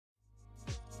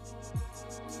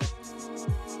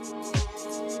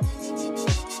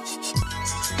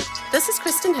This is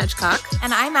Kristen Hedgecock.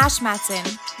 And I'm Ash Matson.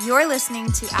 You're listening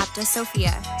to Apta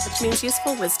Sophia, which means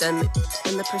useful wisdom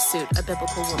in the pursuit of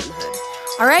biblical womanhood.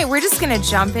 All right, we're just going to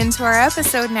jump into our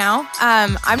episode now.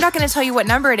 I'm not going to tell you what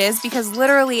number it is because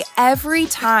literally every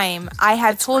time I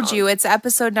have told you it's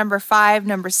episode number 5,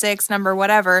 number 6, number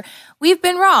whatever, we've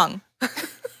been wrong.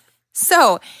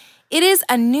 So it is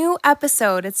a new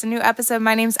episode. It's a new episode.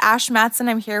 My name's Ash Matson.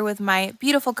 I'm here with my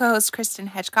beautiful co-host, Kristen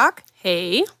Hedgecock.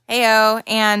 Hey. Heyo.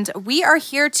 And we are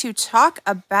here to talk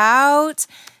about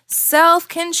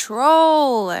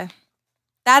self-control.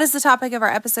 That is the topic of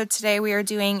our episode today. We are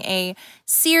doing a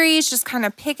series, just kind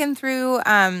of picking through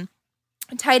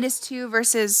Titus 2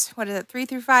 verses, 3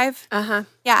 through 5? Uh-huh.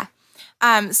 Yeah.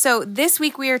 So this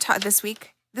week we are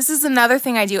this is another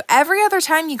thing I do. Every other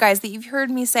time, you guys, that you've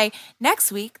heard me say,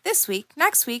 next week, this week,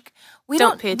 next week, we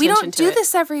don't do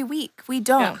this every week. We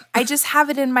don't. Yeah. I just have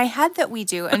it in my head that we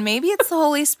do. And maybe it's the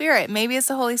Holy Spirit. Maybe it's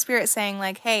the Holy Spirit saying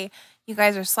like, hey, you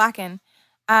guys are slacking.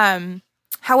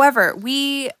 However,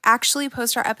 we actually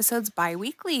post our episodes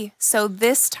bi-weekly. So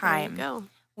this time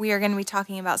we are going to be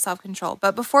talking about self-control.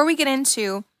 But before we get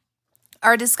into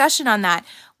our discussion on that,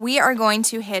 we are going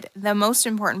to hit the most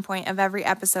important point of every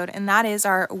episode, and that is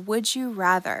our would you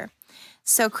rather.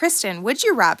 So, Kristen, would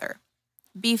you rather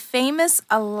be famous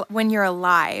when you're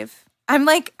alive?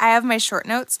 I have my short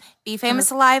notes. Be famous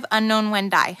alive, unknown when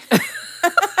die.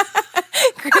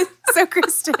 So,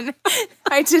 Kristen,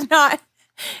 I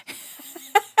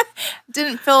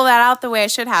didn't fill that out the way I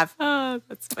should have. Oh,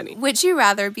 that's funny. Would you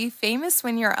rather be famous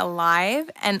when you're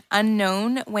alive and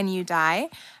unknown when you die?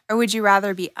 Or would you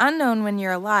rather be unknown when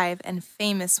you're alive and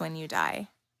famous when you die?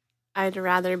 I'd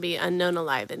rather be unknown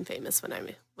alive and famous when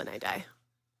I die.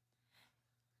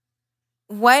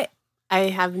 What? I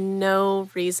have no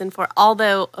reason for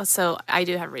it. So I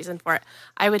do have reason for it.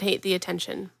 I would hate the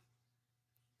attention.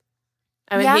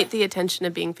 I would hate the attention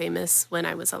of being famous when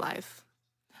I was alive.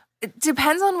 It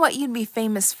depends on what you'd be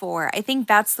famous for. I think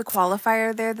that's the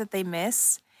qualifier there that they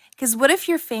miss. Because what if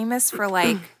you're famous for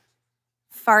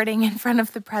farting in front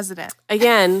of the president?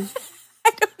 Again,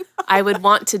 I don't know. I would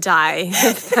want to die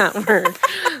if that were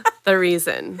the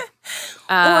reason.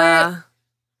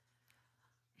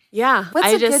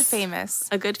 What's a good famous?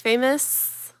 A good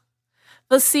famous?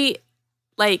 Well, see,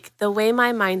 the way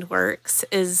my mind works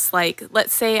is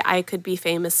let's say I could be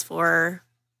famous for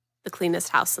the cleanest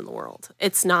house in the world.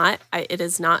 It's not. It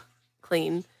is not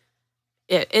clean.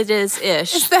 It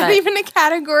is-ish. Is that even a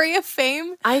category of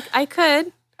fame? I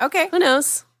could. Okay. Who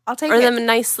knows? I'll take it. Or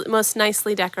the most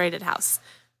nicely decorated house,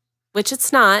 which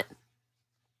it's not.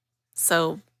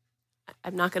 So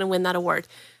I'm not going to win that award.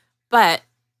 But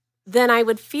then I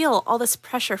would feel all this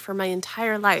pressure for my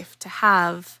entire life to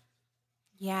have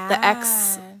the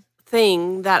X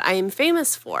thing that I am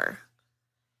famous for.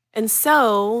 And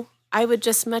so I would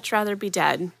just much rather be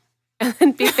dead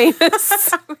and be famous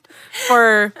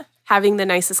for having the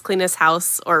nicest, cleanest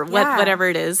house or whatever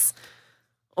it is.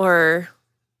 Or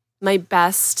my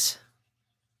best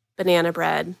banana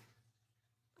bread.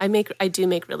 I do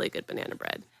make really good banana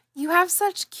bread. You have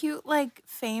such cute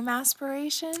fame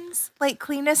aspirations.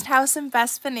 Cleanest house and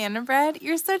best banana bread.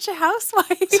 You're such a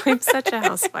housewife. I'm such a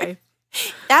housewife.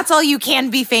 That's all you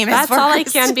can be famous for. That's all I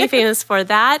can be famous for.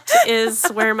 That is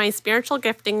where my spiritual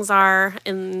giftings are,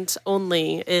 and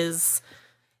only is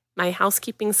my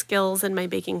housekeeping skills and my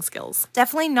baking skills.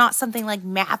 Definitely not something like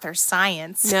math or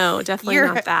science. No, definitely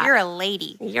not that. You're a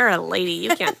lady. You're a lady.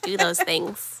 You can't do those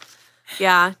things.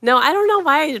 Yeah. No, I don't know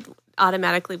why I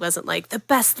automatically wasn't the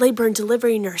best labor and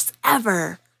delivery nurse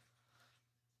ever.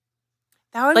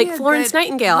 That would be Florence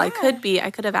Nightingale. Yeah. I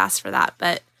could have asked for that,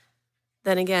 but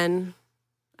then again,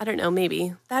 I don't know,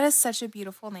 maybe. That is such a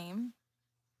beautiful name.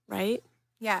 Right?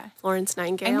 Yeah. Florence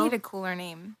Nightingale. I need a cooler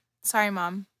name. Sorry,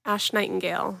 Mom. Ash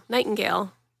Nightingale.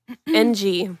 Nightingale.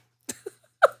 NG.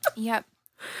 Yep.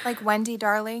 Wendy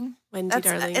Darling.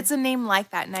 Darling. It's a name like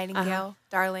that, Nightingale,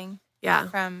 Darling. Yeah.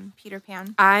 From Peter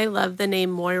Pan. I love the name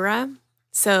Moira.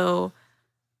 So.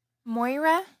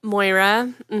 Moira?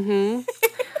 Moira. Mm-hmm.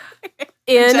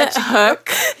 In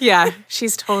Hook. Yeah,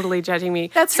 she's totally judging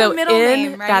me. That's her middle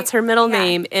name, right? That's her middle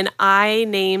name. And I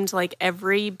named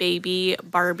every baby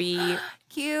Barbie.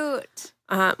 Cute.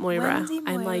 Moira. Wendy,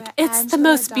 I'm Moira, it's Angela, the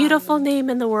most beautiful Darling. name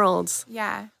in the world.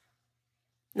 Yeah.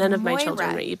 None of my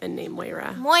children were even named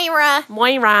Moira.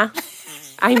 Moira.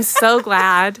 I'm so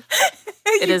glad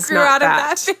it is grew not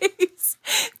out of that face.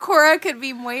 Cora could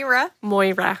be Moira.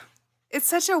 Moira. It's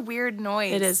such a weird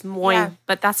noise. It is Moy,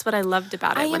 but that's what I loved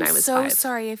about it when I was 5. I am so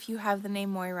sorry if you have the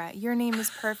name Moira. Your name is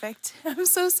perfect. I'm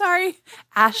so sorry.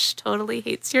 Ash totally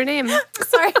hates your name.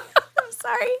 Sorry. I'm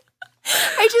sorry.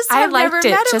 I liked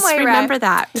it. Just remember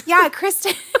that. Yeah,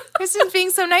 Kristen's being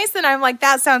so nice, and I'm like,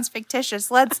 that sounds fictitious.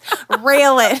 Let's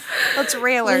rail it. Let's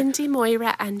rail her. Wendy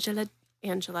Moira Angela.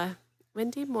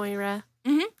 Wendy Moira.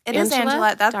 Mm-hmm. It is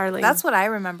Angela. Darling. That's what I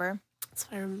remember. That's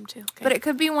what I remember too. Okay. But it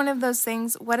could be one of those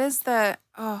things. What is that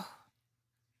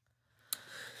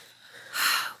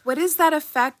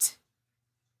effect?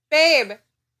 Babe.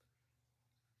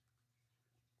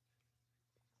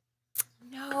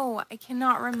 No, I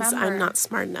cannot remember. Because I'm not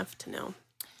smart enough to know.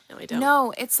 No, I don't.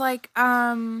 No, it's like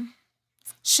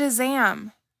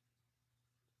Shazam.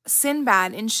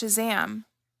 Sinbad in Shazam.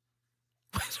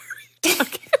 What are you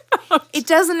talking about? It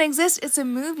doesn't exist. It's a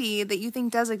movie that you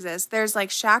think does exist. There's like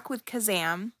Shaq with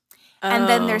Kazam. And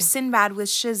then there's Sinbad with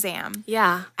Shazam.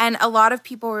 Yeah. And a lot of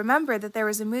people remember that there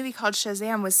was a movie called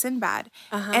Shazam with Sinbad.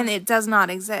 And it does not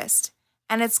exist.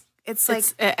 And it's like...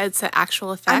 It's an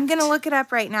actual effect? I'm going to look it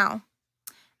up right now.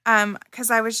 Because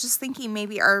I was just thinking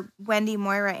maybe our Wendy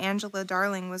Moira Angela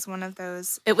Darling was one of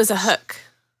those. It was a hook.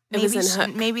 It was in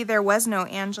Hook. Maybe there was no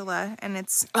Angela, and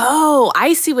it's... Oh,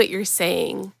 I see what you're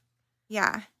saying.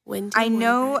 Yeah. Wendy I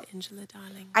know. Moira Angela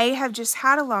Darling. I have just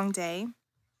had a long day.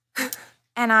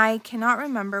 And I cannot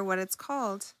remember what it's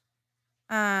called.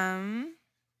 There's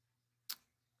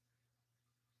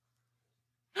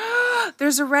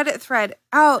a Reddit thread.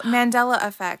 Oh, Mandela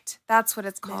Effect. That's what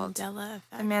it's called. Mandela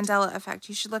Effect. The Mandela Effect.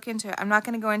 You should look into it. I'm not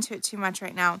going to go into it too much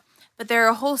right now. But there are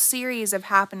a whole series of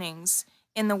happenings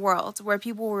in the world where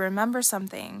people will remember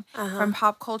something from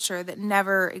pop culture that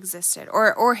never existed,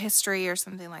 or history or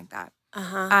something like that.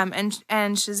 And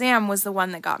Shazam was the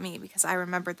one that got me because I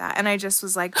remembered that, and I just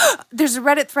was like, oh, "There's a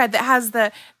Reddit thread that has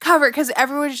the cover," because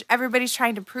everybody's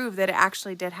trying to prove that it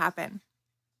actually did happen.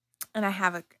 And I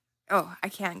have I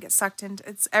can't get sucked into.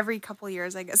 It's every couple of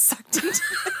years I get sucked into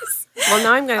this. Well,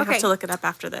 now I'm gonna have to look it up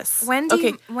after this.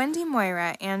 Wendy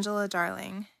Moira Angela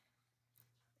Darling.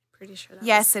 Pretty sure.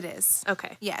 Yes, it is.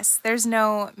 Okay. Yes, there's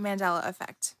no Mandela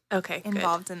Effect. Okay.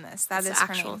 Involved in this. That is the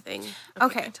her actual name. thing.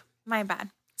 Okay. My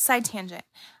bad. Side tangent.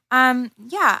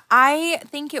 Yeah, I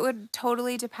think it would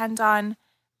totally depend on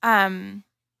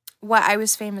what I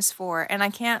was famous for, and I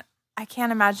can't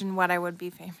imagine what I would be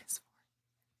famous for.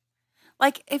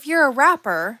 Like, if you're a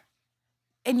rapper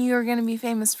and you're going to be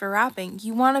famous for rapping,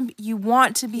 you want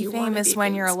to be famous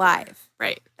when you're alive.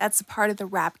 Right. That's a part of the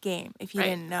rap game, if you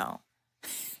didn't know.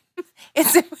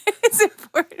 It's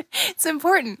important. It's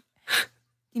important.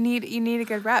 You need a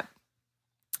good rep.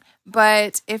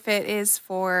 But if it is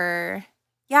for,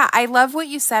 I love what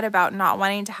you said about not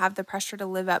wanting to have the pressure to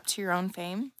live up to your own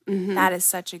fame. Mm-hmm. That is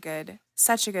such a good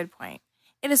point.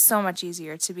 It is so much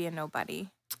easier to be a nobody.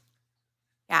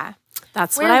 Yeah.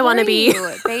 That's what I want to be.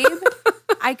 Babe?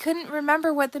 I couldn't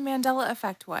remember what the Mandela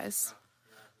Effect was.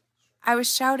 I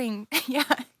was shouting. Yeah.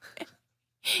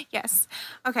 Yes.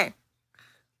 Okay.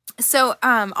 So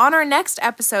on our next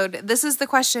episode, this is the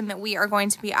question that we are going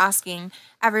to be asking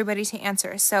everybody to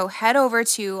answer. So head over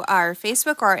to our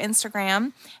Facebook or our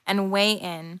Instagram and weigh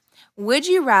in. Would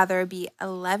you rather be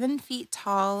 11 feet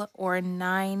tall or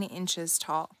 9 inches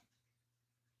tall?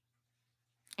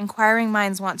 Inquiring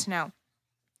minds want to know.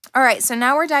 All right, so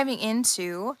now we're diving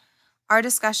into our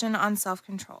discussion on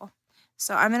self-control.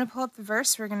 So I'm going to pull up the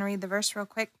verse. We're going to read the verse real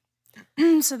quick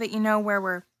so that you know where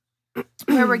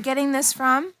we're getting this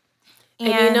from. And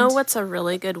you know what's a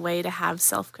really good way to have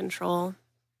self-control?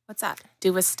 What's that?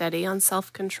 Do a study on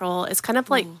self-control. It's kind of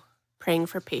like praying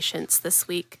for patience this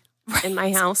week in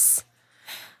my house.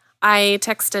 I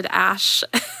texted Ash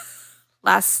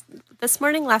last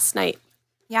night.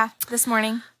 Yeah, this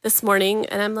morning.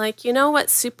 And I'm like, you know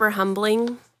what's super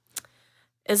humbling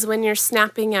is when you're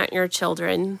snapping at your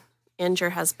children and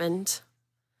your husband.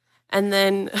 And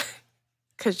then,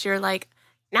 because you're like,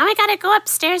 now I got to go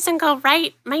upstairs and go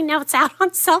write my notes out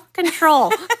on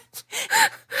self-control.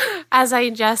 As I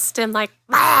just am like,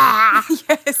 ah!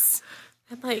 Yes.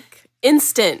 And like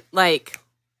instant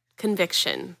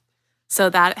conviction. So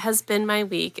that has been my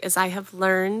week, as I have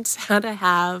learned how to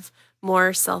have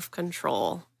more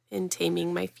self-control in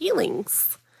taming my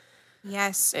feelings.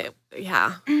 Yes.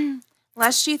 Yeah.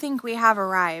 Lest you think we have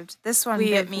arrived. This one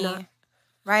bit me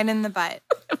right in the butt.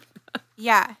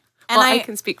 Yeah. And I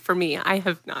can speak for me. I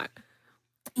have not.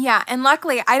 Yeah. And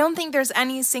luckily, I don't think there's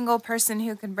any single person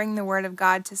who can bring the word of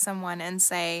God to someone and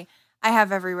say, I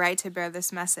have every right to bear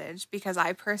this message because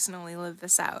I personally live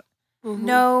this out. Mm-hmm.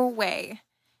 No way.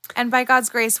 And by God's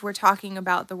grace, we're talking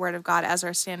about the word of God as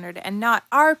our standard and not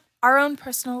our own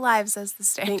personal lives as the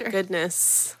standard. Thank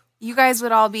goodness. You guys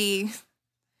would all be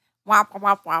wop, wop,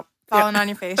 wop, wop, falling on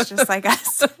your face just like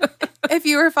us if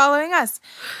you were following us.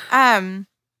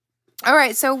 All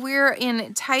right, so we're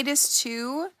in Titus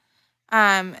 2,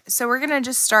 So we're going to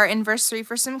just start in verse 3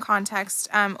 for some context.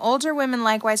 Older women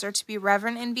likewise are to be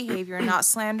reverent in behavior, not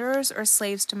slanderers or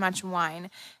slaves to much wine.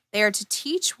 They are to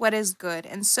teach what is good,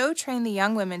 and so train the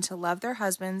young women to love their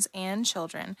husbands and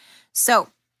children. So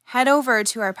head over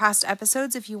to our past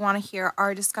episodes if you want to hear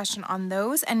our discussion on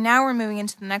those. And now we're moving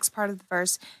into the next part of the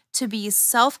verse, to be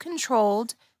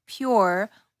self-controlled, pure,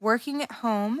 working at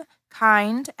home,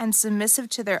 kind, and submissive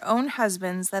to their own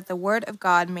husbands, that the word of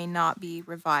God may not be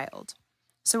reviled.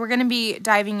 So we're going to be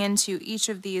diving into each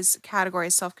of these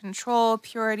categories: self-control,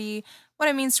 purity, what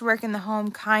it means to work in the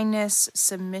home, kindness,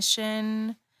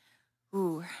 submission.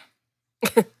 Ooh.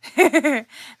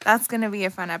 That's going to be a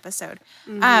fun episode.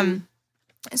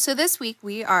 So this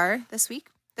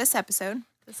episode,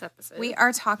 we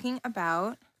are talking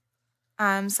about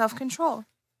self-control.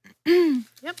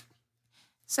 Yep.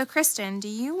 So Kristen, do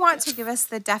you want to give us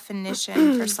the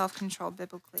definition for self-control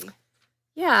biblically?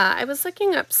 Yeah, I was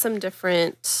looking up some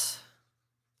different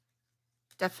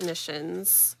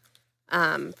definitions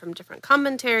from different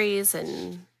commentaries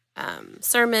and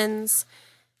sermons.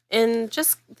 And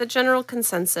just the general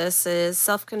consensus is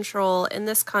self-control in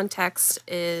this context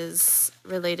is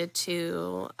related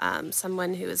to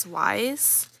someone who is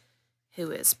wise,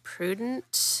 who is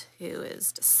prudent, who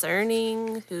is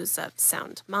discerning, who's of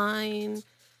sound mind,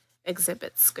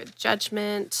 exhibits good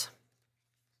judgment.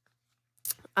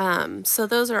 So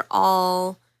those are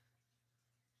all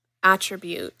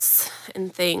attributes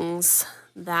and things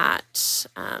that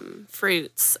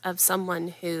fruits of someone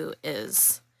who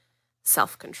is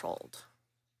self-controlled.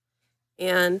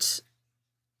 And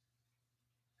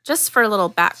just for a little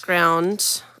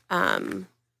background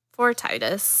for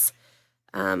Titus,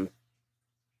 Paul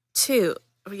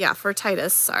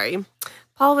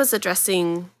was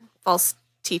addressing false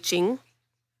teaching.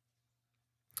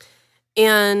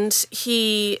 And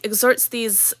he exhorts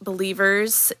these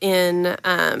believers in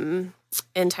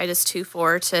Titus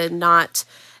 2:4 to not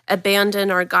abandon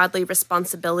our godly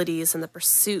responsibilities in the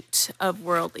pursuit of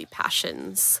worldly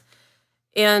passions.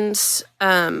 And,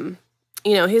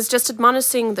 he's just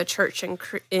admonishing the church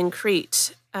in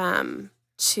Crete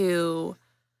to,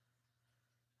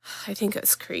 I think it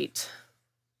was Crete.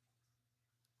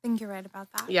 I think you're right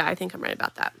about that. Yeah, I think I'm right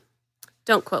about that.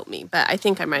 Don't quote me, but I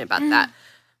think I'm right about that.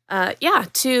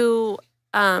 To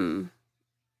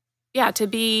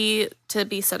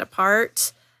be set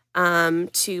apart,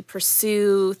 to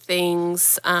pursue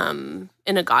things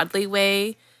in a godly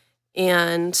way.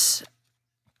 And,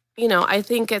 I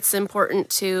think it's important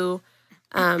to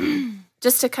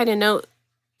just to kind of note,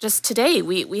 just today,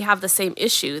 we have the same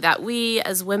issue that we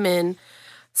as women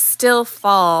still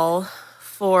fall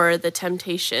for the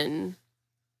temptation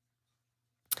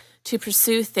to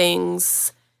pursue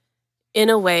things in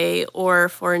a way,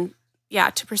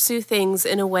 to pursue things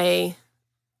in a way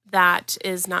that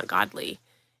is not godly.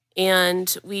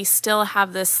 And we still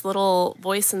have this little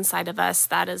voice inside of us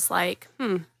that is like,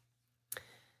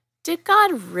 did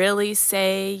God really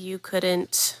say you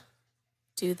couldn't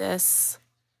do this?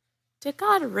 Did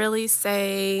God really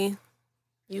say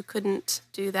you couldn't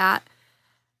do that?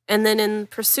 And then in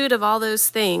pursuit of all those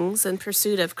things, in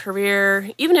pursuit of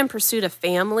career, even in pursuit of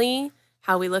family,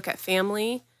 how we look at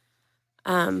family,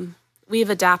 we've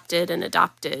adapted and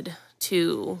adopted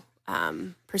to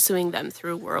pursuing them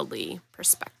through worldly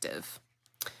perspective.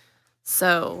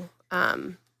 So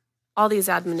all these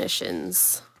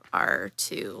admonitions are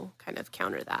to kind of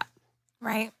counter that.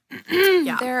 Right.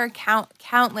 Yeah. There are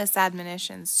countless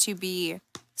admonitions to be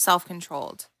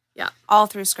self-controlled. Yeah. All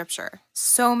through Scripture.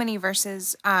 So many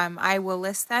verses. I will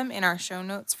list them in our show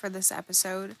notes for this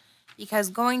episode, because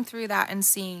going through that and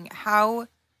seeing how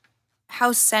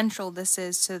central this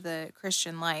is to the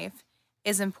Christian life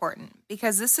is important,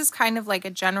 because this is kind of like a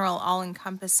general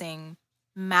all-encompassing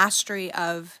mastery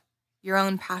of your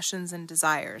own passions and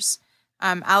desires.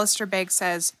 Alistair Begg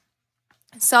says,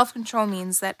 self-control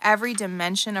means that every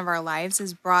dimension of our lives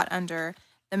is brought under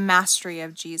the mastery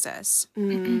of Jesus.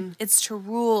 It's to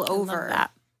rule over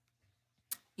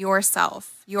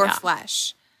yourself, your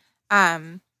flesh.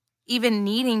 Even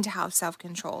needing to have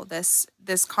self-control, this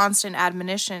constant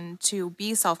admonition to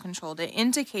be self-controlled, it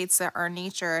indicates that our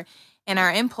nature and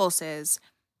our impulses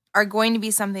are going to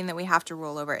be something that we have to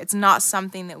rule over. It's not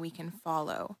something that we can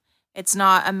follow. It's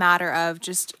not a matter of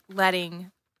just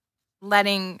letting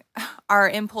our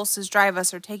impulses drive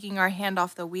us, or taking our hand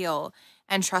off the wheel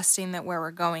and trusting that where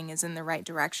we're going is in the right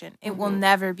direction. It will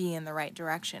never be in the right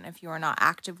direction if you are not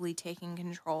actively taking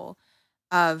control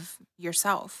of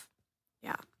yourself.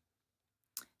 Yeah.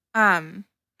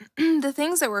 The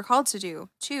things that we're called to do,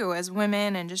 too, as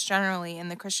women and just generally in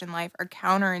the Christian life, are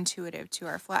counterintuitive to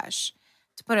our flesh,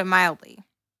 to put it mildly.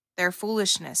 They're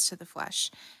foolishness to the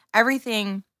flesh.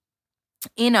 Everything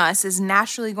in us is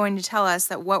naturally going to tell us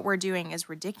that what we're doing is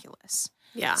ridiculous.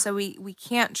 Yeah. So we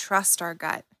can't trust our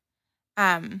gut.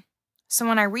 So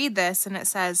when I read this and it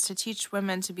says to teach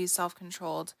women to be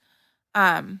self-controlled,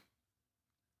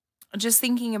 just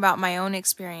thinking about my own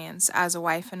experience as a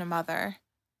wife and a mother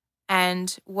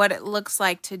and what it looks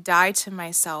like to die to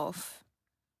myself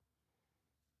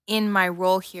in my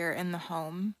role here in the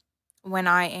home when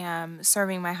I am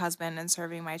serving my husband and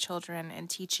serving my children and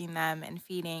teaching them and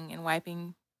feeding and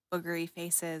wiping boogery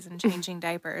faces and changing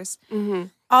diapers. Mm-hmm.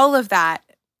 All of that,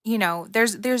 you know,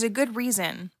 there's a good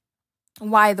reason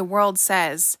why the world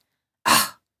says,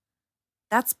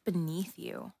 that's beneath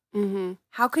you. Mm-hmm.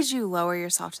 How could you lower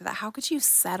yourself to that? How could you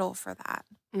settle for that?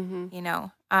 Mm-hmm. You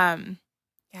know?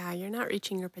 Yeah, you're not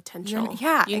reaching your potential.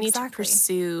 You need to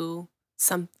pursue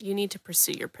you need to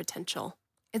pursue your potential.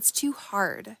 It's too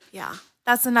hard. Yeah.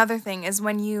 That's another thing is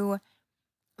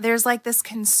there's like this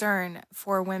concern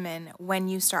for women when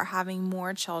you start having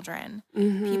more children.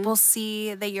 Mm-hmm. People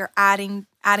see that you're adding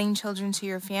children to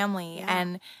your family.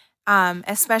 Yeah. And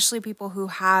especially people who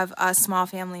have a small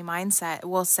family mindset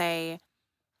will say,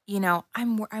 you know,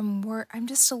 I'm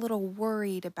just a little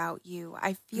worried about you.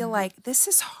 I feel like this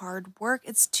is hard work.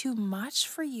 It's too much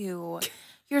for you.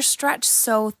 You're stretched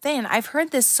so thin. I've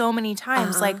heard this so many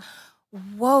times. Like,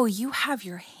 whoa, you have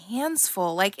your hands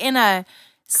full. Like in a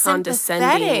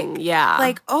condescending, yeah.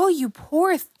 Like, oh, you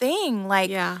poor thing. Like,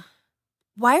 yeah.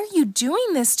 Why are you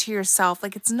doing this to yourself?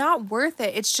 Like, it's not worth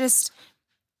it. It's just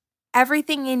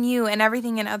everything in you and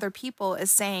everything in other people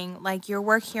is saying, like, your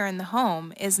work here in the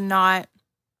home is not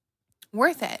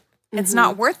worth it. It's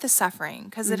not worth the suffering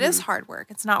because it is hard work.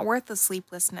 It's not worth the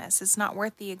sleeplessness. It's not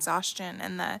worth the exhaustion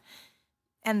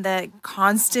and the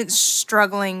constant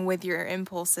struggling with your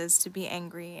impulses to be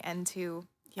angry and to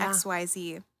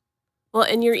XYZ. Well,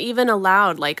 and you're even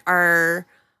allowed, like our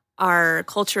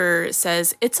culture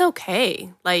says it's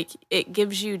okay. Like it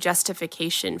gives you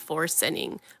justification for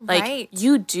sinning. Like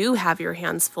you do have your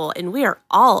hands full and we are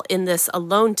all in this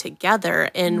alone together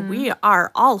and we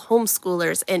are all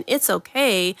homeschoolers and it's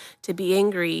okay to be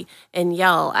angry and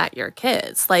yell at your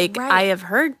kids. Like I have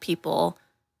heard people,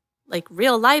 like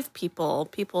real life people,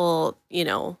 you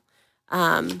know,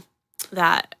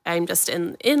 that I'm just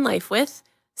in life with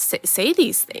say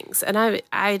these things. And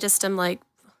I just am like,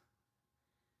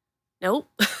 nope.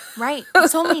 Right.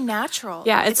 It's only natural.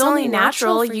 Yeah, it's only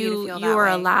natural. For you to feel you are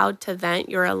allowed to vent.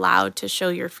 You're allowed to show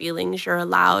your feelings. You're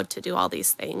allowed to do all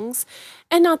these things.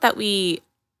 And not that we,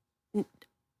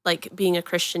 like, being a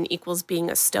Christian equals being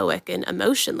a stoic and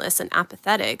emotionless and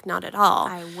apathetic. Not at all.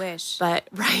 I wish. But,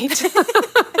 right?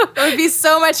 It would be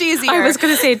so much easier. I was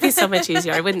going to say it'd be so much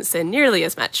easier. I wouldn't sin nearly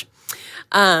as much.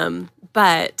 Yeah,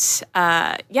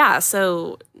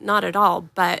 so not at all.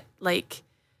 But, like,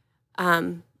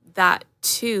 that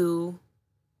too,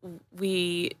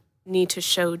 we need to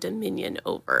show dominion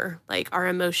over, like our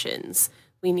emotions.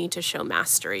 We need to show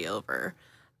mastery over.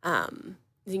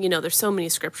 You know, there's so many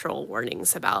scriptural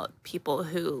warnings about people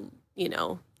who, you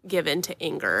know, give in to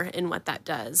anger and what that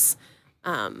does.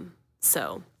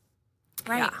 So,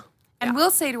 right. Yeah. And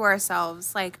we'll say to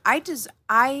ourselves, like, I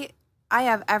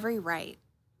have every right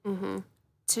to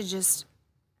just,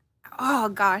 oh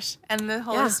gosh. And the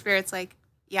Holy Spirit's like,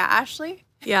 yeah, Ashley.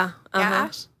 Yeah. Yeah,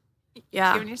 Ash.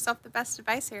 Yeah. Giving yourself the best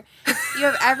advice here. You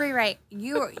have every right.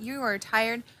 You are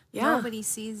tired. Yeah. Nobody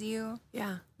sees you.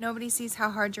 Yeah. Nobody sees how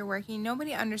hard you're working.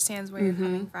 Nobody understands where you're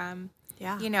coming from.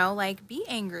 Yeah. You know, like, be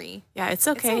angry. Yeah, it's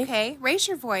okay. It's okay. Raise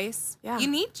your voice. Yeah. You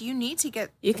need to get.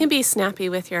 You can be snappy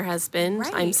with your husband.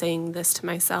 Right. I'm saying this to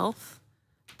myself.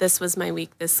 This was my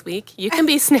week this week. You can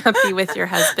be snappy with your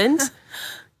husband.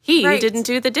 He didn't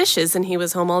do the dishes and he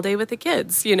was home all day with the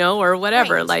kids, you know, or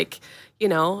whatever. Right. Like, you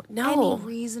know, no. Any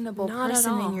reasonable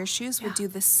person in your shoes would do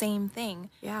the same thing.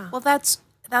 Yeah. Well, that's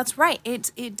right.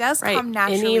 It does come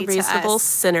naturally Any reasonable to us.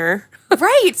 Sinner.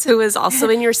 Right. Who is also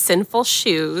in your sinful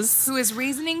shoes. Who is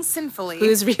reasoning sinfully.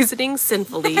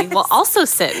 Will also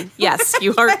sin. Yes,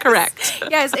 you are correct.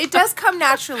 Yes, it does come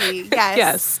naturally. Yes.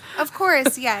 Yes. Of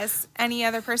course, yes. Any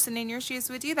other person in your shoes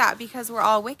would do that because we're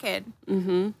all wicked.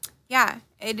 Mm-hmm. Yeah.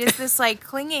 It is this like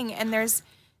clinging, and there's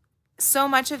so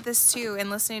much of this too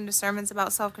in listening to sermons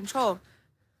about self-control.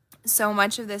 So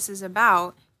much of this is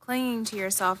about clinging to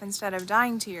yourself instead of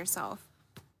dying to yourself.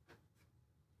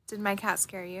 Did my cat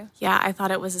scare you? Yeah, I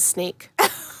thought it was a snake.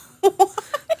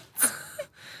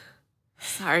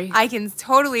 Sorry. I can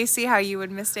totally see how you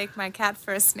would mistake my cat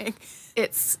for a snake.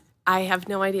 I have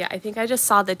no idea. I think I just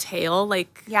saw the tail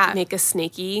make a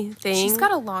snaky thing. She's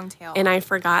got a long tail. And I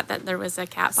forgot that there was a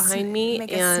cat behind me.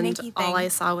 And all I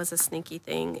saw was a snaky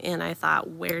thing. And I thought,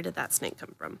 where did that snake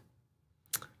come from?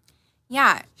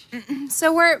 Yeah.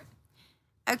 So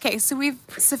we've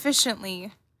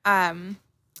sufficiently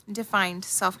defined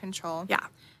self-control. Yeah.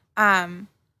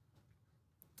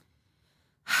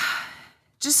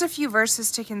 Just a few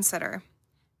verses to consider.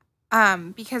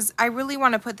 Because I really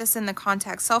want to put this in the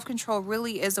context. Self-control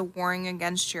really is a warring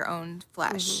against your own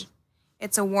flesh. Mm-hmm.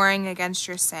 It's a warring against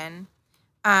your sin.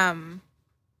 And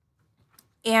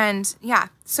yeah,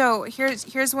 so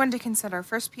here's one to consider.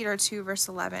 1 Peter 2, verse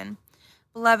 11.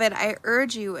 Beloved, I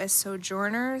urge you as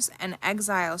sojourners and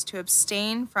exiles to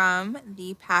abstain from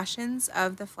the passions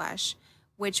of the flesh,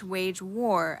 which wage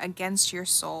war against your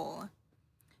soul.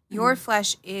 Your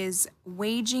flesh is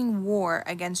waging war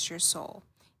against your soul.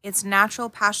 Its natural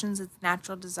passions, its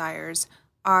natural desires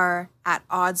are at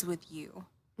odds with you.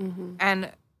 Mm-hmm.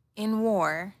 And in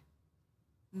war,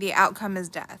 the outcome is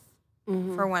death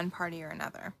for one party or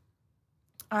another.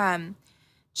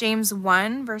 James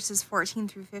 1, verses 14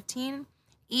 through 15.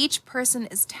 Each person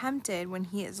is tempted when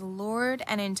he is lured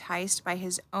and enticed by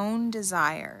his own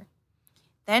desire.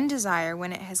 Then desire,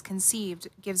 when it has conceived,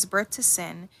 gives birth to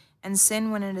sin, and sin,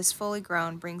 when it is fully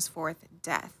grown, brings forth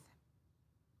death.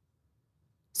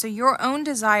 So your own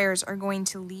desires are going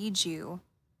to lead you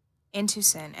into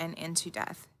sin and into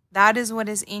death. That is what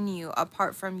is in you,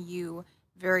 apart from you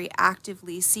very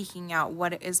actively seeking out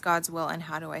what is God's will and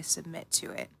how do I submit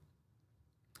to it.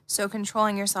 So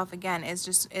controlling yourself, again,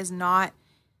 is not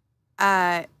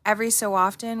every so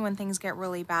often when things get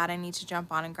really bad, I need to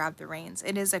jump on and grab the reins.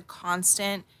 It is a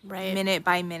constant minute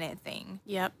by minute thing.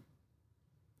 Yep.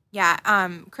 Yeah.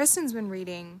 Kristen's been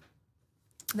reading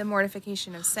The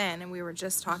Mortification of Sin, and we were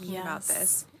just talking about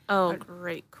this. Oh,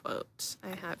 great quote I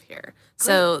have here.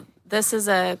 So this is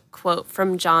a quote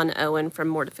from John Owen from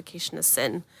Mortification of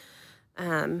Sin.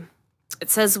 It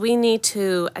says, we need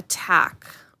to attack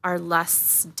our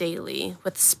lusts daily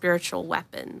with spiritual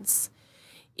weapons,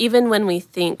 even when we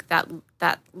think that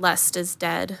lust is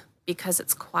dead because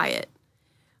it's quiet.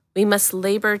 We must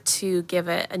labor to give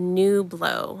it a new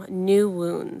blow, new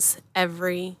wounds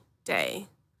every day.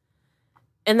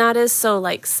 And that is so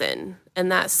like sin. And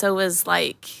that so is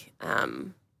like,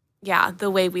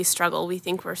 the way we struggle. We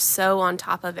think we're so on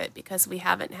top of it because we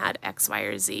haven't had X, Y,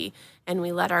 or Z, and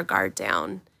we let our guard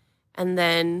down. And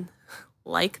then,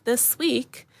 like this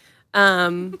week,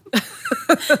 I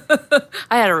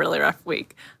had a really rough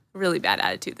week, really bad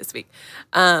attitude this week.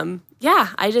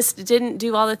 I just didn't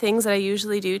do all the things that I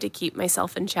usually do to keep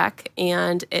myself in check,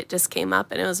 and it just came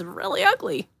up, and it was really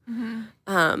ugly. Mm-hmm.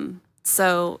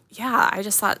 I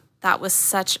just thought that was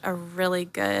such a really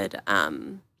good,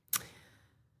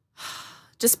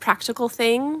 just practical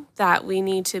thing that we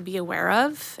need to be aware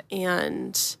of,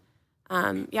 and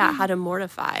how to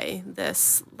mortify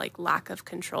this like lack of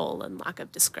control and lack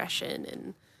of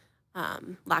discretion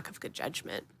and lack of good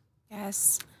judgment.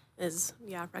 Yes.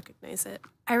 Recognize it.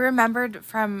 I remembered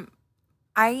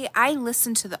I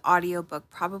listened to the audiobook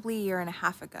probably a year and a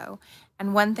half ago.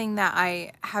 And one thing that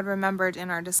I had remembered in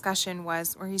our discussion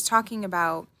was where he's talking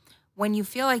about when you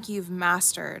feel like you've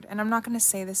mastered, and I'm not going to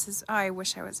say this is, I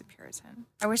wish I was a Puritan.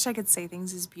 I wish I could say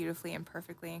things as beautifully and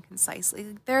perfectly and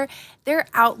concisely. Their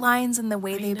outlines and the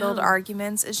way they build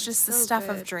arguments is just the stuff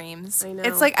of dreams. I know.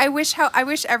 It's like I wish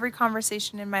every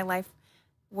conversation in my life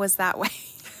was that way.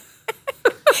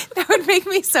 That would make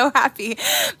me so happy.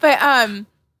 But I'm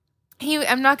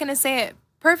not going to say it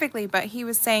perfectly, but he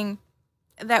was saying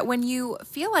that when you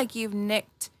feel like you've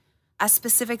nicked a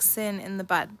specific sin in the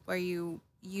bud, where you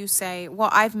say, well,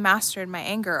 I've mastered my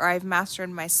anger, or I've mastered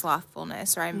my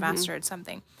slothfulness, or I've mastered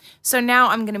something. So now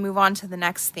I'm going to move on to the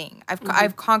next thing.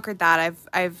 I've conquered that.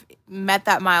 I've met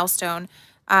that milestone.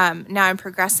 Now I'm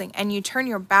progressing. And you turn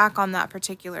your back on that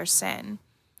particular sin.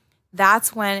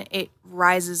 That's when it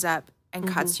rises up and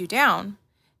cuts you down,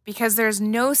 because there's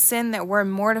no sin that we're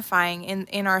mortifying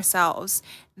in ourselves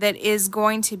that is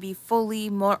going to be fully,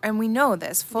 and we know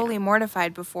this, fully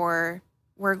mortified before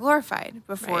we're glorified,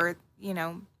 before,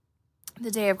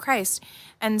 the day of Christ.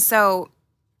 And so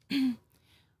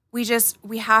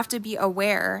we have to be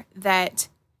aware that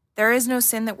there is no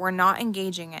sin that we're not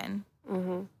engaging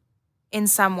in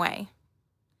some way.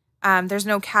 There's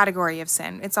no category of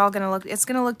sin. It's going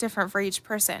to look different for each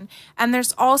person. And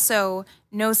there's also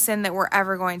no sin that we're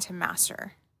ever going to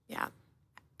master. Yeah.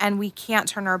 And we can't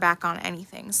turn our back on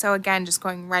anything. So again, just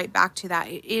going right back to that,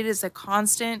 it is a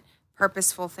constant,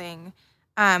 purposeful thing.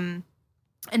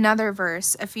 Another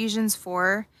verse, Ephesians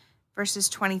 4, verses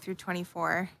 20 through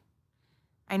 24.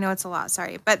 I know it's a lot,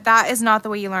 sorry. But that is not the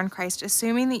way you learn Christ,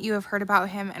 assuming that you have heard about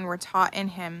him and were taught in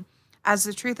him, as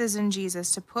the truth is in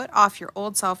Jesus, to put off your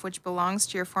old self, which belongs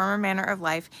to your former manner of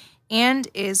life and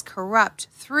is corrupt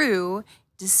through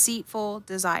deceitful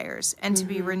desires, and to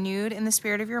be renewed in the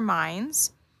spirit of your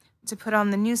minds, to put on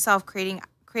the new self,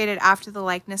 created after the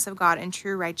likeness of God in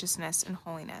true righteousness and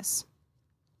holiness.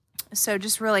 So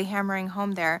just really hammering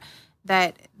home there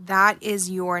that is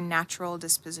your natural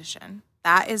disposition.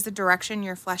 That is the direction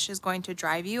your flesh is going to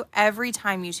drive you every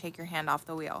time you take your hand off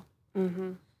the wheel.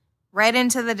 Mm-hmm. Right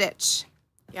into the ditch.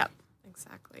 Yep,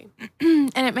 exactly.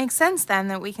 And it makes sense then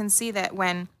that we can see that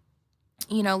when,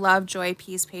 love, joy,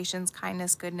 peace, patience,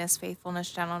 kindness, goodness,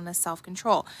 faithfulness, gentleness,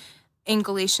 self-control. In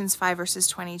Galatians 5, verses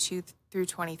 22 through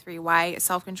 23, why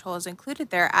self-control is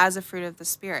included there as a fruit of the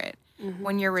Spirit. Mm-hmm.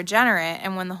 When you're regenerate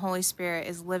and when the Holy Spirit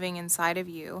is living inside of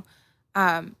you,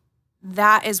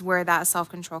 that is where that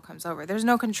self-control comes over. There's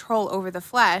no control over the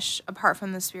flesh apart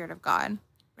from the Spirit of God.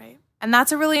 Right. And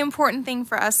that's a really important thing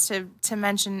for us to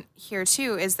mention here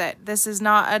too, is that this is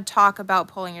not a talk about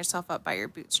pulling yourself up by your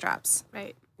bootstraps.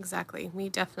 Right. Exactly. We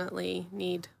definitely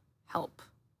need help.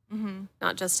 Mm-hmm.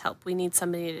 Not just help. We need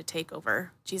somebody to take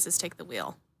over. Jesus, take the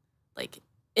wheel. Like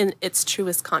in its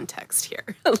truest context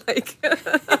here. Like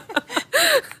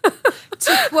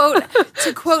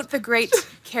to quote the great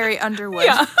Carrie Underwood.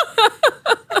 Yeah.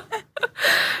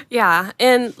 Yeah.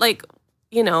 And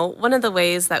one of the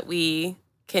ways that we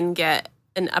can get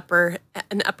an upper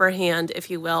hand, if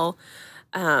you will,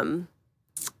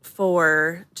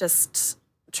 for just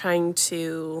trying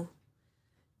to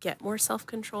get more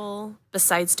self-control,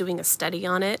 besides doing a study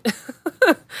on it,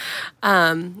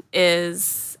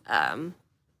 is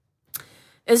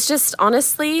just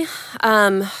honestly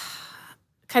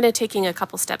kind of taking a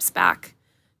couple steps back,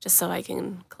 just so I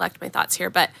can collect my thoughts here.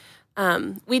 But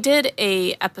we did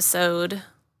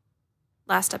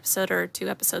last episode or 2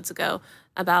 episodes ago,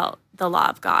 about the law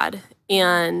of God,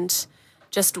 and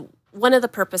just one of the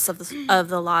purposes of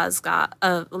the law of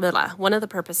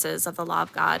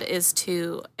God is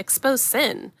to expose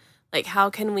sin. Like, how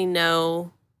can we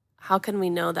know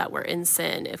that we're in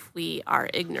sin if we are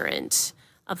ignorant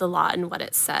of the law and what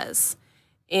it says?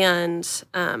 And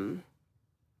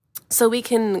so we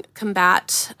can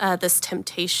combat this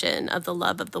temptation of the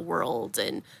love of the world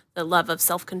and the love of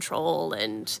self-control,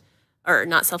 or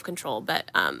not self-control, but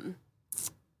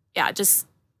just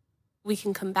we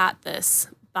can combat this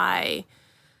by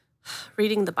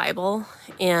reading the Bible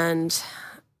and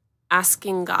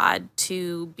asking God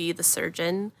to be the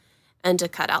surgeon and to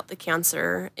cut out the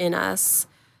cancer in us.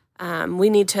 We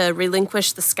need to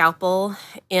relinquish the scalpel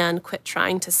and quit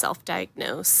trying to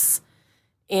self-diagnose,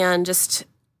 and just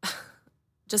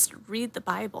read the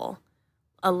Bible.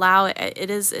 Allow it. It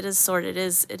is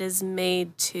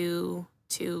made to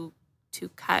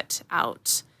cut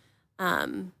out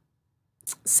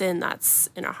sin that's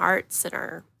in our hearts, in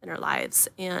our lives,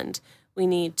 and we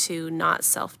need to not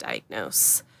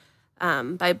self-diagnose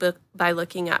by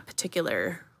looking at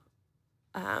particular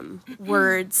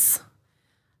words,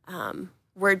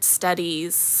 word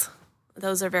studies.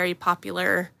 Those are very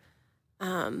popular.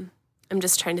 I'm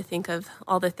just trying to think of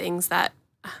all the things that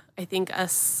I think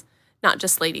us, not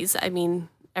just ladies, I mean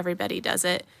everybody does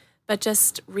it, but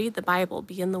just read the Bible,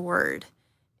 be in the Word,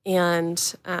 and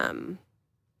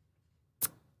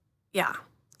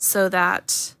so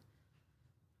that,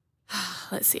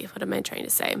 let's see, what am I trying to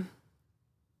say?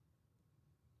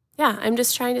 Yeah, I'm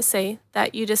just trying to say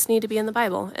that you just need to be in the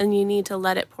Bible, and you need to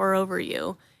let it pour over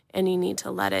you, and you need to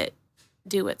let it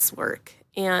do its work,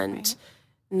 and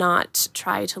not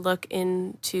try to look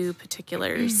into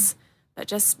particulars, but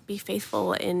just be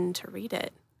faithful to read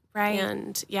it. Right.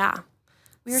 And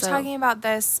we were talking about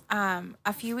this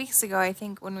a few weeks ago, I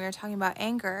think, when we were talking about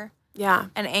anger. Yeah.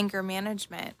 And anger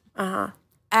management.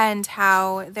 And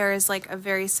how there is like a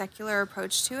very secular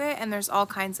approach to it, and there's all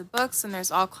kinds of books, and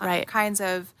there's all kinds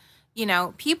of,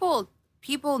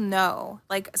 people know,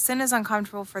 like, sin is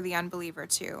uncomfortable for the unbeliever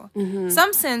too. Mm-hmm.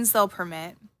 Some sins they'll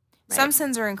permit. Right. Some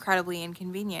sins are incredibly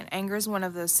inconvenient. Anger is one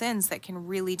of those sins that can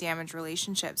really damage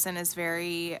relationships and is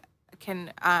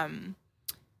can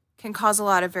cause a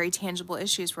lot of very tangible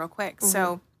issues real quick. Mm-hmm.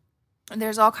 So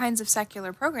there's all kinds of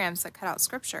secular programs that cut out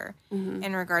scripture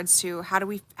in regards to how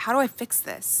do I fix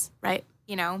this? Right.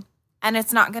 And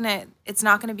it's not gonna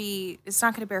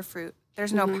bear fruit.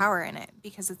 There's no power in it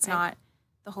because it's not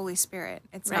the Holy Spirit.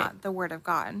 It's not the Word of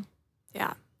God.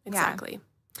 Yeah, exactly.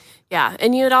 Yeah.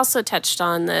 And you had also touched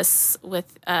on this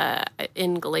with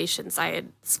in Galatians.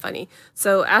 It's funny.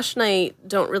 So Ash and I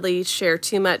don't really share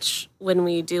too much when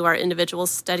we do our individual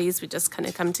studies. We just kind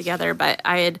of come together. But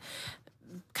I had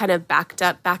kind of backed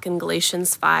up back in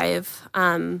Galatians 5,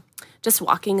 just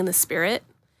walking in the Spirit.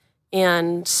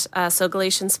 And so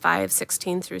Galatians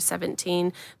 5:16 through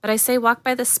 17. But I say, walk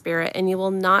by the Spirit, and you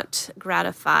will not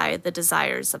gratify the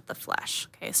desires of the flesh.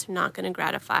 Okay, so you're not going to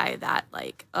gratify that,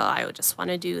 like, oh, I would just want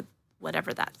to do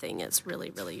whatever that thing is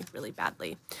really, really, really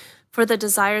badly. For the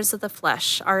desires of the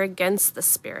flesh are against the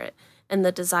Spirit, and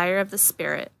the desire of the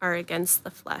Spirit are against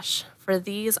the flesh. For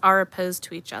these are opposed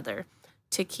to each other,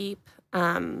 to keep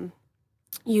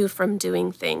you from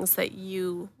doing things that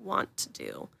you want to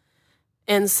do.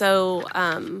 And so,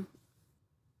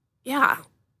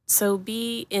 so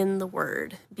be in the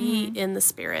Word, be in the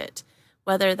Spirit,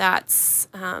 whether that's,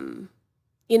 one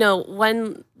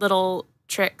little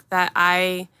trick that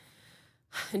I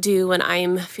do when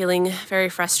I'm feeling very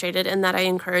frustrated and that I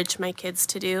encourage my kids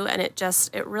to do, and it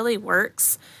really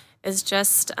works, is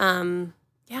just,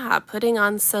 putting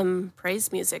on some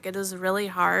praise music. It is really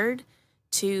hard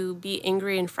to be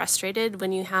angry and frustrated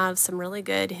when you have some really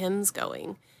good hymns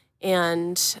going.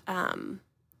 And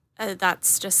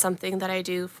that's just something that I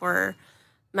do for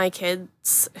my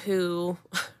kids who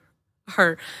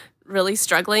are really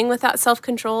struggling with that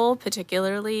self-control,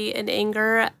 particularly in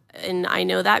anger. And I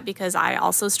know that because I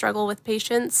also struggle with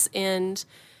patience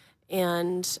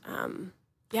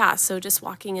so just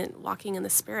walking in the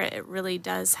Spirit, it really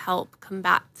does help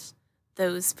combat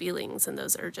those feelings and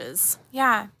those urges.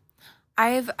 Yeah.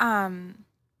 I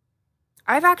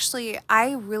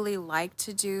really like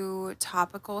to do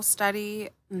topical study.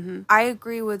 Mm-hmm. I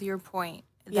agree with your point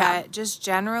that just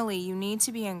generally you need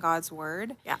to be in God's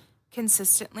Word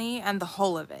consistently and the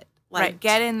whole of it. Like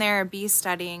get in there, be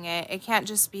studying it. It can't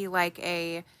just be like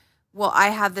I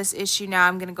have this issue now,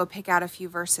 I'm going to go pick out a few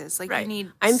verses. Like you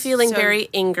need. I'm feeling very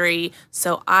angry,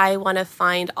 so I want to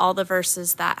find all the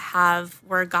verses that have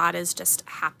where God is just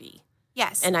happy.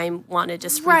 Yes. And I want to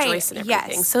just rejoice in everything.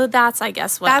 Yes. So that's, I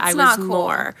guess, what I was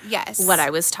more, what I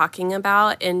was talking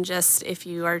about. And just, if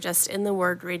you are just in the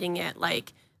Word reading it,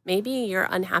 like maybe you're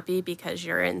unhappy because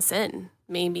you're in sin.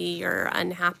 Maybe you're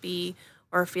unhappy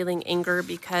or feeling anger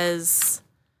because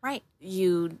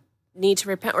you need to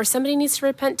repent or somebody needs to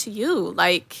repent to you.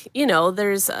 Like,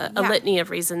 there's a litany of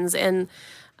reasons. And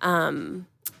I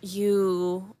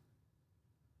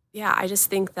just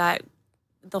think that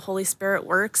the Holy Spirit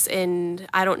works, and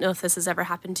I don't know if this has ever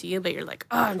happened to you, but you're like,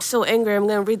 oh, I'm so angry, I'm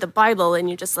going to read the Bible, and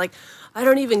you're just like, I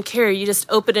don't even care. You just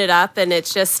open it up, and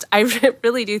it's just, I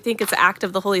really do think it's an act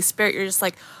of the Holy Spirit. You're just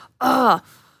like, oh,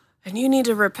 and you need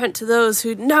to repent to those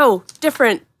who, no,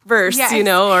 different verse,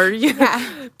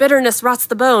 bitterness rots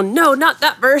the bone. No, not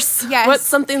that verse. Yes. What's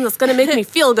something that's going to make me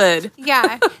feel good?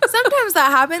 Yeah. Sometimes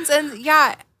that happens,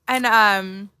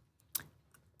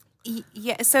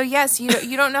 so yes,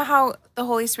 you don't know how the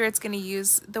Holy Spirit's going to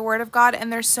use the Word of God,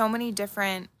 and there's so many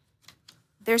different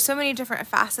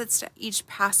facets to each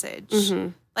passage. Mm-hmm.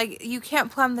 Like you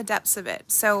can't plumb the depths of it.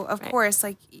 So of course,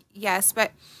 like yes,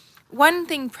 but one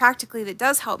thing practically that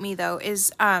does help me though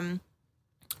is I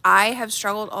have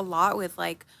struggled a lot with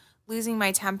like losing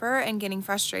my temper and getting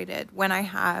frustrated when I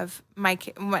have my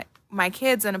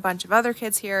kids and a bunch of other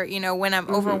kids here, when I'm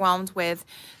overwhelmed with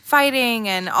fighting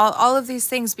and all of these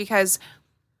things, because,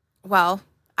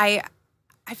 I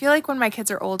feel like when my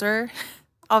kids are older,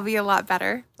 I'll be a lot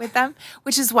better with them,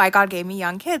 which is why God gave me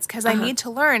young kids, because I need to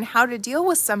learn how to deal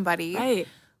with somebody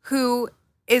who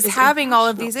is having all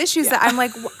of these issues that I'm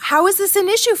like, how is this an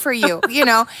issue for you?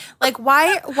 Like,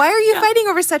 why are you fighting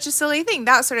over such a silly thing?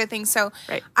 That sort of thing. So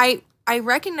I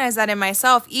recognize that in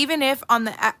myself, even if on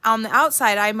the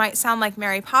outside I might sound like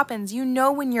Mary Poppins,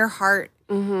 when your heart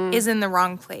is in the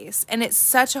wrong place. And it's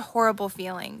such a horrible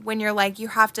feeling when you're like, you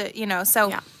have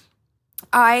to,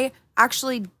 I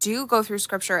actually do go through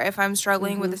scripture if I'm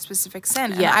struggling with a specific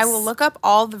sin. And I will look up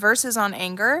all the verses on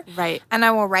anger. Right. And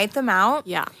I will write them out.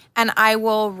 Yeah. And I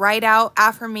will write out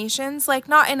affirmations, like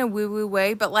not in a woo-woo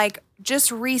way, but like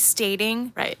just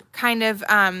restating kind of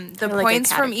the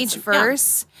points from each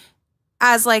verse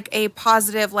as like a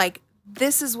positive, like,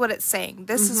 this is what it's saying.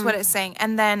 This is what it's saying.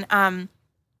 And then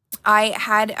I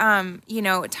had,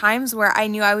 times where I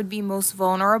knew I would be most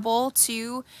vulnerable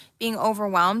to being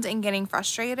overwhelmed and getting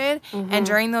frustrated. And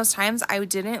during those times, I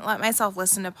didn't let myself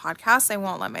listen to podcasts. I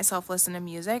won't let myself listen to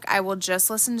music. I will just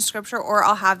listen to scripture, or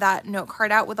I'll have that note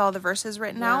card out with all the verses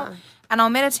written out, and I'll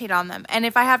meditate on them. And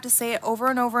if I have to say it over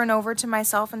and over and over to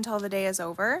myself until the day is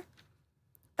over,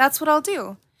 that's what I'll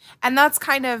do. And that's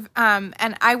kind of,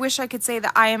 and I wish I could say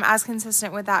that I am as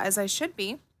consistent with that as I should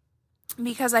be,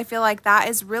 because I feel like that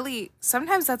is really,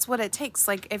 sometimes that's what it takes.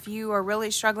 Like if you are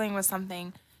really struggling with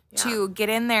something, to get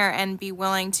in there and be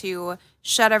willing to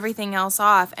shut everything else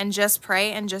off and just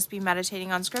pray and just be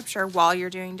meditating on scripture while you're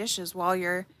doing dishes, while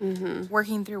you're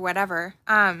working through whatever.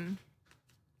 But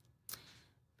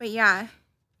yeah,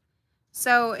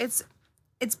 so it's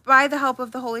by the help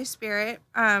of the Holy Spirit.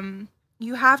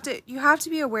 You have to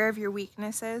be aware of your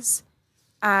weaknesses.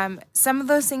 Some of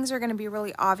those things are going to be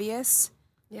really obvious.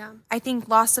 Yeah. I think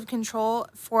loss of control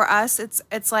for us,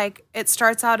 it's like it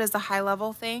starts out as a high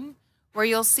level thing where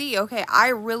you'll see, okay, I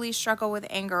really struggle with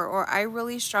anger, or I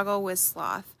really struggle with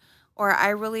sloth, or I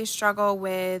really struggle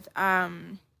with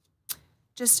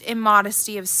just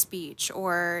immodesty of speech,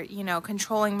 or,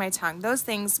 controlling my tongue. Those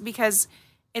things, because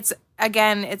it's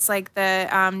like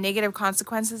the negative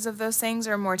consequences of those things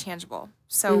are more tangible.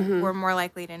 So we're more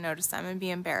likely to notice them and be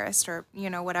embarrassed, or,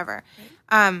 whatever.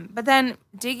 Right. But then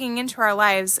digging into our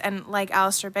lives, and like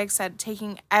Alistair Begg said,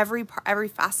 taking every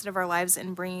facet of our lives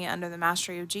and bringing it under the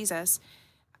mastery of Jesus,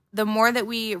 the more that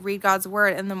we read God's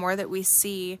word and the more that we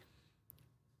see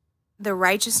the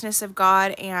righteousness of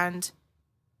God and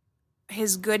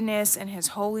his goodness and his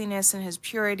holiness and his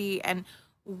purity, and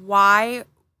why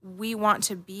we want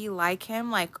to be like him,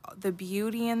 like the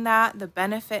beauty in that, the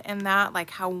benefit in that,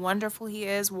 like how wonderful he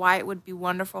is, why it would be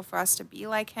wonderful for us to be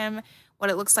like him,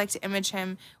 what it looks like to image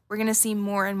him. We're going to see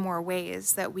more and more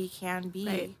ways that we can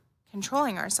be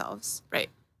controlling ourselves. Right.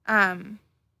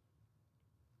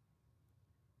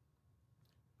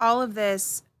 All of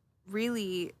this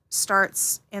really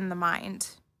starts in the mind,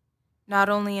 not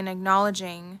only in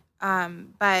acknowledging,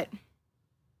 but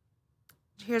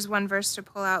here's one verse to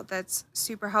pull out that's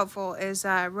super helpful is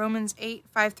Romans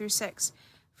 8:5-6.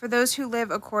 For those who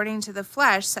live according to the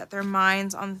flesh set their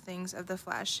minds on the things of the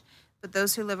flesh, but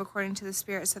those who live according to the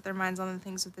Spirit set their minds on the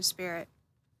things of the Spirit.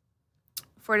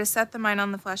 For to set the mind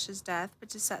on the flesh is death, but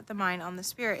to set the mind on the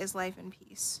Spirit is life and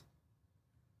peace.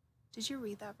 Did you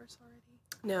read that verse already?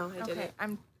 No, I didn't.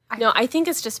 Okay, I think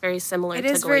it's just very similar to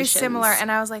Galatians. It is very similar, and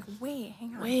I was like, wait,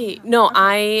 hang on. No, okay.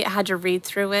 I had to read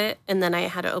through it, and then I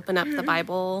had to open up the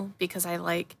Bible, because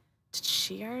did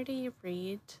she already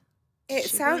read?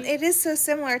 It is so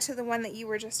similar to the one that you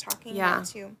were just talking about,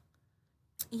 too.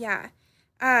 Yeah.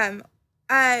 A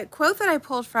quote that I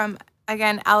pulled from,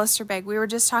 again, Alistair Begg, we were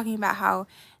just talking about how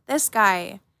this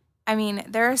guy, I mean,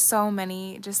 there are so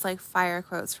many just like fire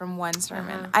quotes from one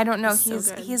sermon. I don't know.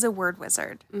 He's a word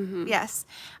wizard. Mm-hmm. Yes.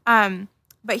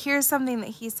 But here's something that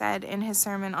he said in his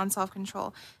sermon on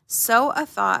self-control. Sow a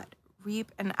thought,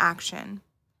 reap an action.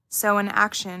 Sow an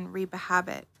action, reap a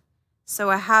habit. Sow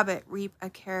a habit, reap a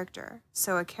character.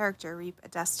 Sow a character, reap a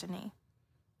destiny.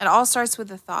 It all starts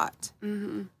with a thought.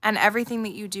 Mm-hmm. And everything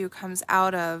that you do comes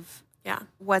out of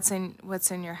what's in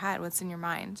your head, what's in your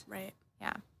mind. Right.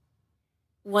 Yeah.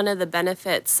 One of the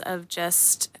benefits of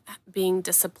just being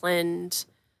disciplined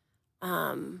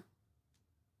and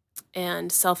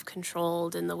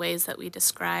self-controlled in the ways that we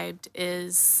described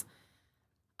is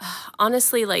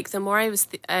honestly, like, the more I've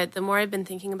been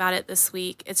thinking about it this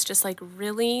week, it's just like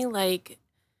really like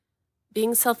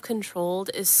being self-controlled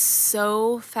is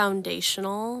so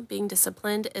foundational. Being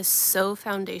disciplined is so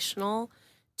foundational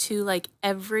to like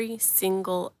every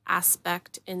single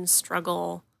aspect and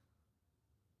struggle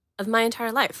of my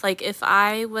entire life. Like, if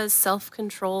I was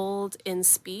self-controlled in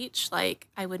speech, like,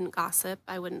 I wouldn't gossip,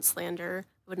 I wouldn't slander,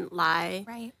 I wouldn't lie.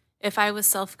 Right. If I was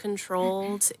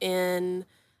self-controlled in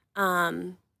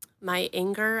my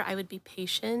anger, I would be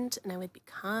patient, and I would be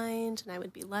kind, and I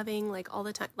would be loving, like, all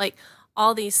the time, like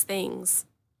all these things.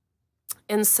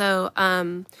 And so,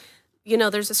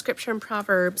 there's a scripture in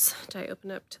Proverbs. Did I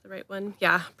open up to the right one?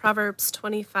 Yeah, Proverbs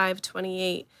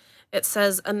 25:28. It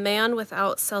says, "A man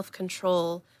without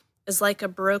self-control is like a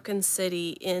broken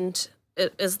city, and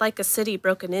it is like a city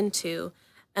broken into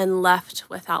and left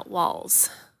without walls."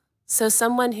 So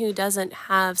someone who doesn't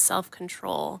have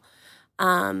self-control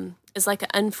is like an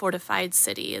unfortified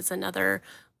city, is another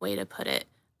way to put it.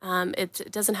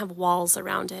 It doesn't have walls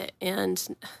around it.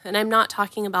 And I'm not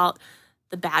talking about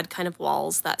the bad kind of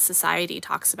walls that society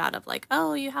talks about of like,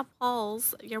 oh, you have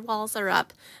walls, your walls are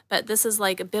up. But this is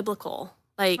like biblical.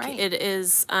 Like, right. It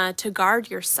is to guard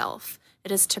yourself.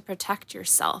 It is to protect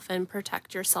yourself. And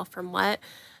protect yourself from what?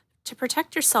 To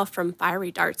protect yourself from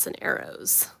fiery darts and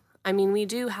arrows. I mean, we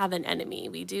do have an enemy.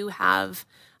 We do have,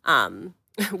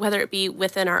 whether it be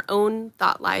within our own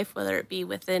thought life, whether it be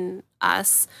within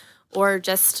us, or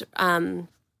just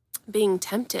being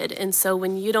tempted. And so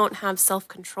when you don't have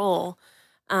self-control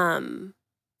and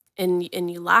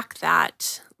you lack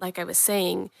that, like I was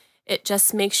saying, it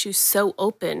just makes you so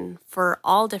open for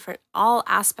all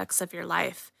aspects of your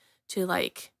life to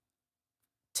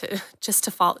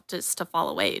fall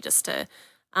away, just to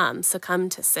succumb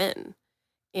to sin.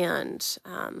 And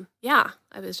yeah,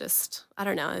 I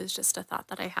don't know. It was just a thought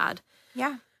that I had.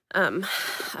 Yeah.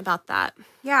 About that.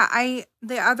 Yeah,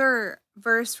 the other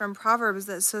verse from Proverbs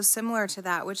that's so similar to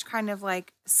that, which kind of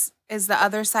like is the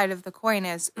other side of the coin,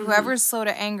 is whoever is slow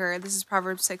to anger. This is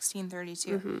Proverbs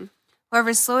 16:32. Whoever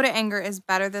is slow to anger is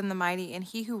better than the mighty, and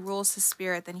he who rules his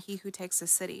spirit than he who takes a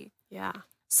city. Yeah.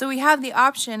 So we have the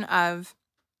option of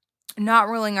not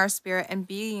ruling our spirit and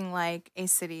being like a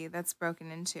city that's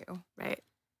broken into. Right.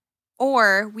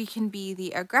 Or we can be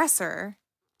the aggressor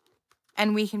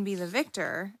and we can be the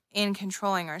victor in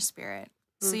controlling our spirit.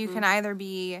 So you can either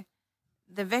be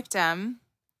the victim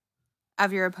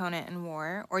of your opponent in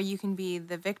war, or you can be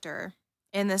the victor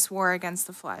in this war against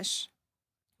the flesh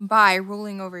by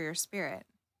ruling over your spirit.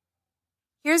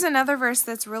 Here's another verse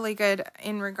that's really good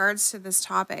in regards to this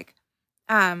topic.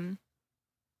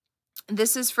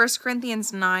 This is 1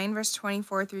 Corinthians 9, verse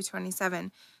 24 through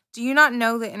 27. Do you not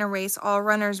know that in a race all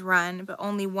runners run, but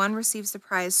only one receives the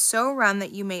prize? So run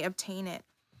that you may obtain it.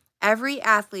 Every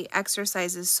athlete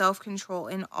exercises self-control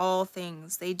in all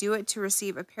things. They do it to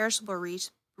receive a perishable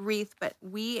wreath, but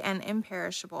we an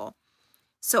imperishable.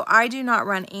 So I do not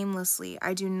run aimlessly.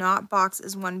 I do not box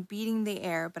as one beating the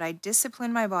air, but I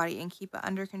discipline my body and keep it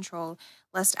under control,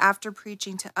 lest after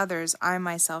preaching to others, I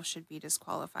myself should be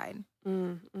disqualified.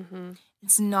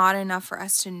 It's not enough for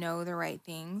us to know the right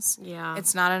things. Yeah.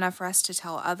 It's not enough for us to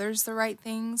tell others the right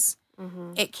things.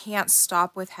 It can't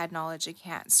stop with head knowledge. It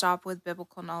can't stop with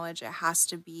biblical knowledge. It has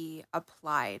to be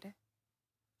applied.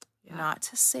 Yeah. Not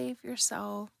to save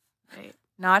yourself. Right.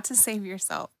 Not to save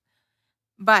yourself.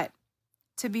 But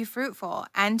to be fruitful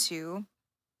and to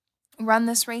run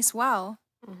this race well.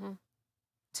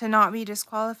 To not be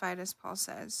disqualified, as Paul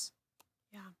says.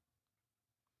 Yeah.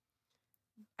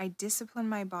 I discipline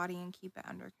my body and keep it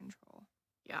under control.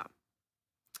 Yeah.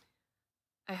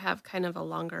 I have kind of a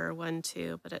longer one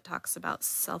too, but it talks about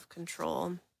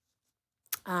self-control.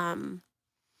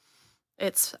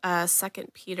 It's 2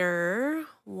 Peter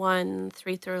 1,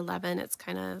 3 through 11. It's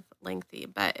kind of lengthy,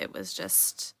 but it's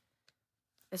just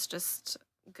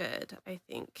good, I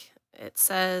think. It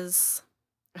says,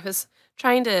 I was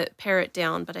trying to pare it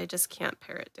down, but I just can't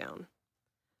pare it down.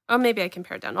 Oh, maybe I can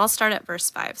pare it down. I'll start at verse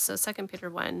 5. So 2 Peter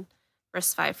 1,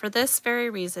 verse 5. For this very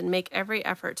reason, make every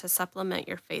effort to supplement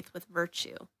your faith with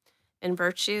virtue, and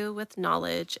virtue with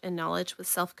knowledge, and knowledge with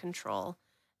self-control,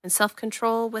 and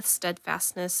self-control with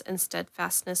steadfastness, and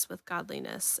steadfastness with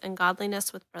godliness, and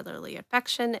godliness with brotherly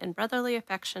affection, and brotherly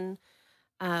affection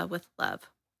with love.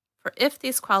 For if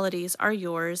these qualities are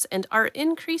yours and are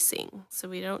increasing, so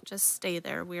we don't just stay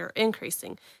there, we are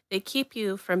increasing, they keep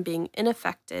you from being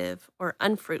ineffective or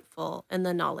unfruitful in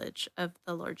the knowledge of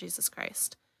the Lord Jesus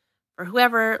Christ. For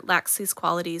whoever lacks these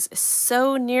qualities is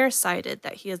so nearsighted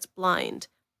that he is blind,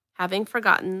 having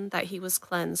forgotten that he was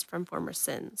cleansed from former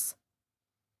sins.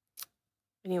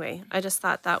 Anyway, I just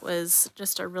thought that was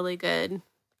just a really good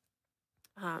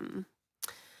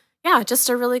just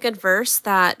a really good verse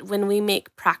that when we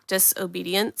make practice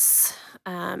obedience,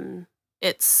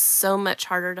 it's so much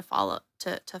harder to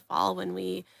fall when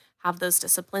we have those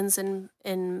disciplines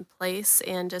in place,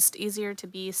 and just easier to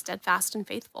be steadfast and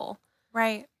faithful.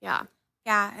 Right. Yeah.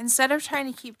 Yeah. Instead of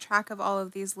trying to keep track of all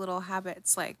of these little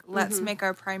habits, like let's make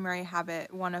our primary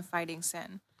habit one of fighting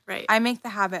sin. Right. I make the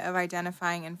habit of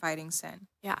identifying and fighting sin.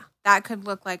 Yeah. That could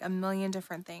look like a million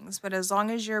different things, but as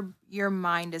long as your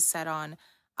mind is set on,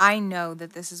 I know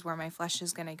that this is where my flesh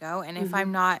is going to go. And if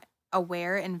I'm not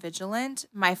aware and vigilant,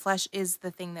 my flesh is the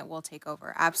thing that will take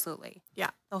over. Absolutely. Yeah.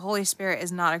 The Holy Spirit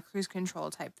is not a cruise control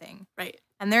type thing. Right.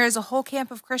 And there is a whole camp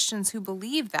of Christians who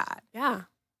believe that. Yeah.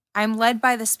 I'm led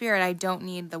by the Spirit. I don't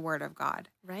need the word of God.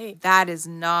 Right. That is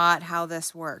not how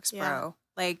this works, bro. Yeah.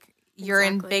 Like, you're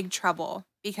in big trouble,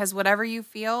 because whatever you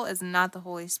feel is not the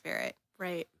Holy Spirit.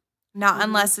 Right. Not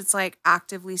unless it's like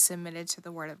actively submitted to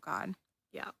the word of God.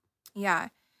 Yeah. Yeah.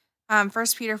 1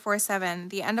 Peter 4:7,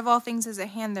 the end of all things is at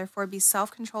hand, therefore be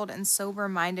self-controlled and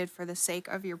sober-minded for the sake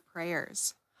of your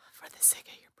prayers. For the sake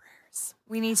of your prayers.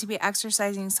 We need to be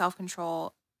exercising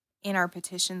self-control in our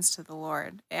petitions to the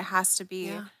Lord. It has to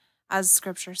be, as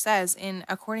Scripture says,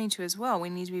 according to his will. We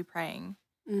need to be praying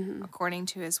according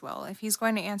to his will. If he's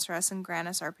going to answer us and grant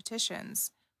us our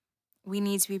petitions, we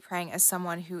need to be praying as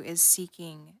someone who is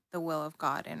seeking the will of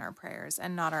God in our prayers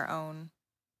and not our own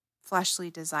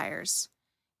fleshly desires.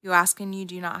 You ask and you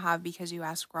do not have because you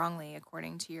ask wrongly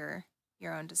according to your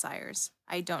own desires.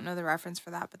 I don't know the reference for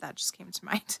that, but that just came to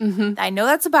mind. I know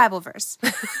that's a Bible verse.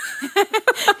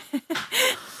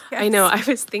 I know. I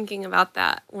was thinking about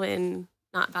that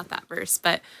not about that verse,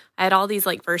 but I had all these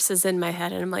like verses in my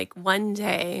head, and I'm like, one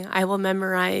day I will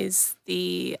memorize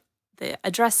the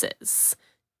addresses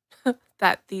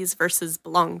that these verses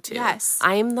belong to. Yes.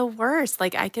 I'm the worst.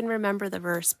 Like, I can remember the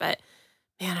verse, but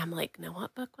man, I'm like, no,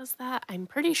 what book was that? I'm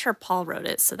pretty sure Paul wrote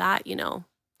it. So that,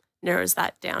 narrows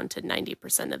that down to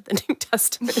 90% of the New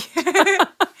Testament.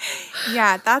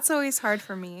 Yeah, that's always hard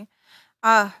for me.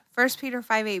 1 Peter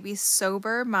 5:8, be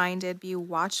sober-minded, be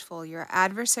watchful. Your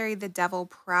adversary, the devil,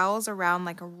 prowls around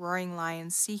like a roaring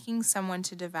lion, seeking someone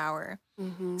to devour.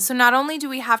 Mm-hmm. So not only do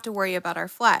we have to worry about our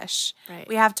flesh, right,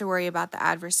 we have to worry about the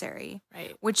adversary,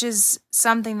 right, which is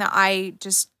something that I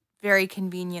just very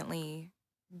conveniently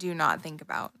do not think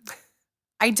about.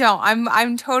 I don't.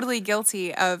 I'm totally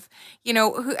guilty of,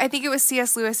 I think it was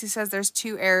C.S. Lewis who says there's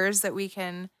 2 errors that we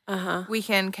can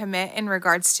commit in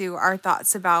regards to our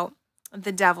thoughts about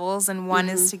the devils, and one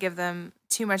is to give them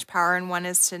too much power, and one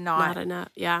is to not enough,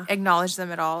 acknowledge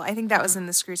them at all. I think that was in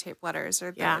the Screwtape Letters,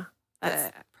 or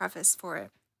the preface for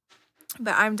it.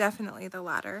 But I'm definitely the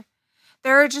latter.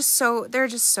 There are just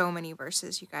so many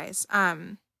verses, you guys.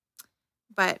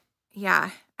 But yeah,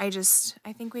 I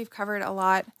think we've covered a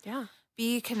lot. Yeah.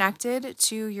 Be connected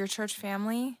to your church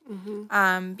family.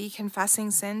 Mm-hmm. Be confessing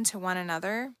sin to one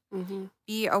another. Mm-hmm.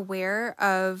 Be aware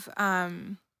of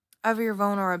your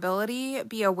vulnerability.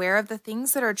 Be aware of the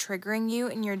things that are triggering you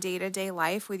in your day-to-day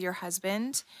life with your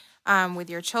husband, with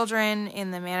your children,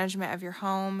 in the management of your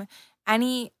home.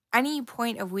 Any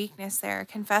point of weakness there,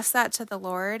 confess that to the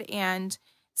Lord and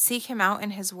seek him out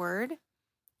in his word,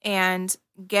 and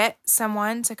get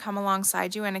someone to come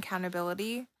alongside you in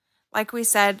accountability. Like we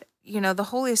said, the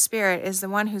Holy Spirit is the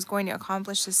one who's going to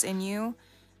accomplish this in you.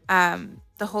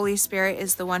 The Holy Spirit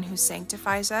is the one who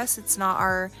sanctifies us. It's not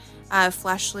our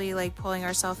fleshly, like pulling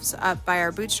ourselves up by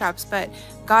our bootstraps, but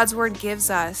God's word gives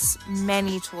us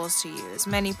many tools to use,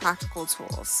 many practical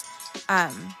tools.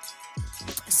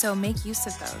 So make use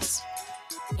of those.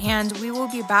 And we will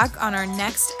be back on our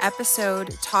next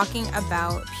episode talking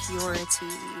about purity.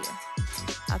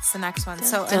 That's the next one.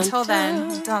 So until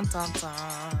then,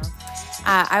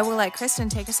 I will let Kristen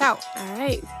take us out. All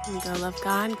right. Go love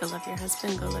God. Go love your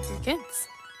husband. Go love your kids.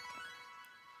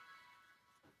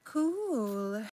 Cool.